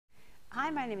Hi,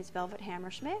 my name is Velvet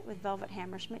Hammerschmidt with Velvet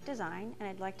Hammerschmidt Design, and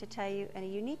I'd like to tell you a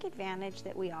unique advantage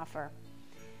that we offer.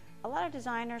 A lot of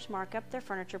designers mark up their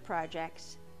furniture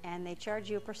projects and they charge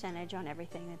you a percentage on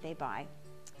everything that they buy.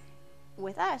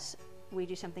 With us, we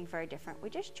do something very different.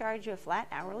 We just charge you a flat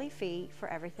hourly fee for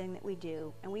everything that we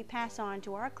do, and we pass on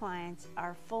to our clients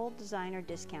our full designer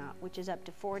discount, which is up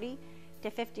to 40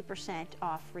 to 50%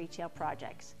 off retail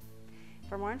projects.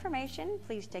 For more information,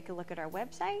 please take a look at our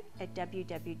website at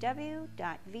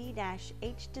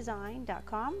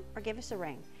www.v-hdesign.com or give us a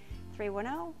ring,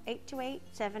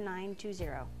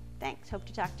 310-828-7920. Thanks. Hope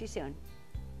to talk to you soon.